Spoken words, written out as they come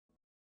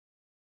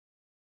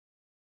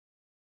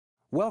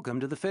Welcome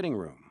to the fitting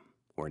room,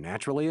 where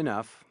naturally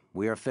enough,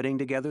 we are fitting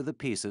together the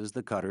pieces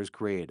the cutters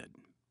created.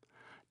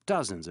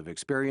 Dozens of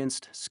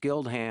experienced,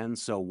 skilled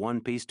hands sew one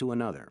piece to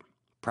another,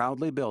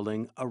 proudly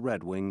building a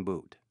Red Wing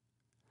boot.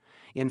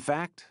 In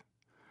fact,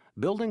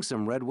 building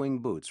some Red Wing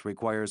boots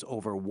requires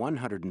over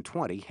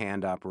 120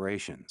 hand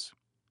operations.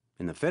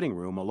 In the fitting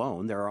room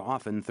alone, there are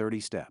often 30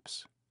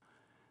 steps.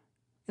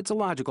 It's a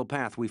logical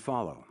path we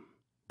follow,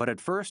 but at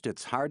first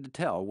it's hard to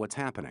tell what's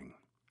happening.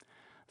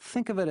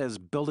 Think of it as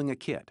building a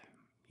kit.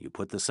 You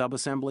put the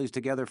sub-assemblies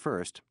together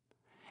first,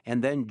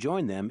 and then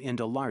join them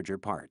into larger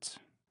parts.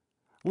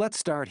 Let's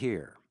start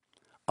here.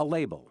 A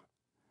label,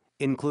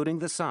 including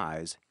the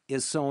size,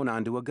 is sewn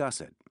onto a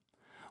gusset,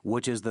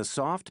 which is the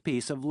soft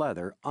piece of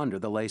leather under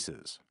the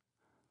laces.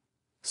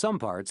 Some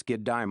parts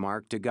get die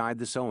marked to guide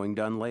the sewing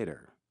done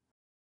later,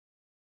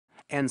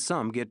 and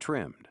some get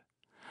trimmed.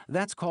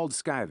 That's called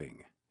skiving.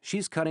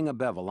 She's cutting a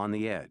bevel on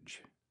the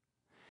edge.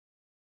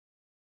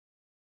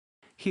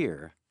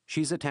 Here,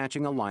 she's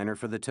attaching a liner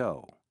for the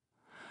toe.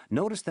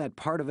 Notice that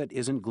part of it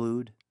isn't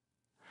glued?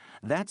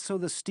 That's so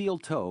the steel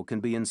toe can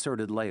be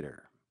inserted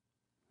later.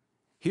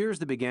 Here's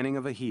the beginning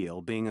of a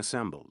heel being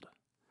assembled.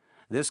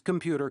 This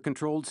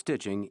computer-controlled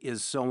stitching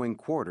is sewing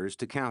quarters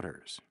to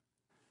counters.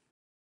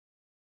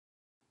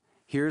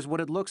 Here's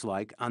what it looks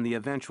like on the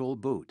eventual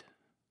boot.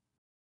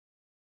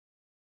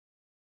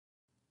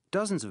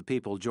 Dozens of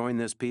people join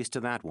this piece to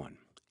that one,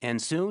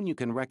 and soon you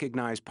can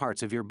recognize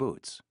parts of your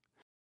boots.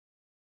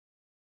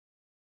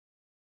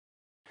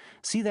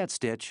 See that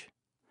stitch?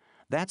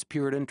 That's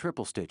Puritan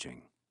triple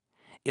stitching.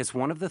 It's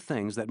one of the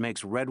things that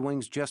makes Red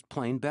Wings just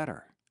plain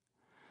better.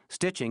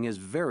 Stitching is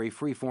very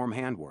free-form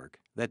handwork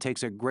that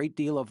takes a great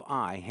deal of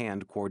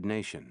eye-hand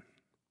coordination.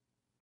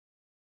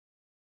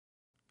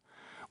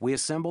 We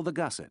assemble the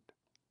gusset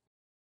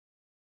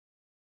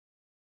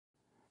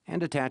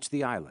and attach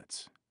the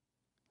eyelets.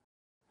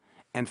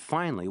 And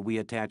finally, we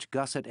attach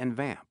gusset and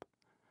vamp.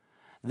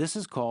 This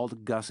is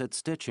called gusset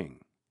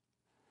stitching.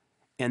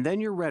 And then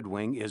your Red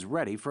Wing is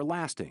ready for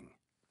lasting,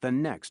 the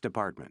next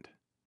department.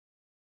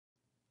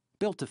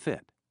 Built to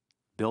fit,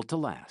 built to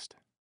last.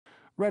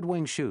 Red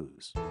Wing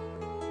shoes.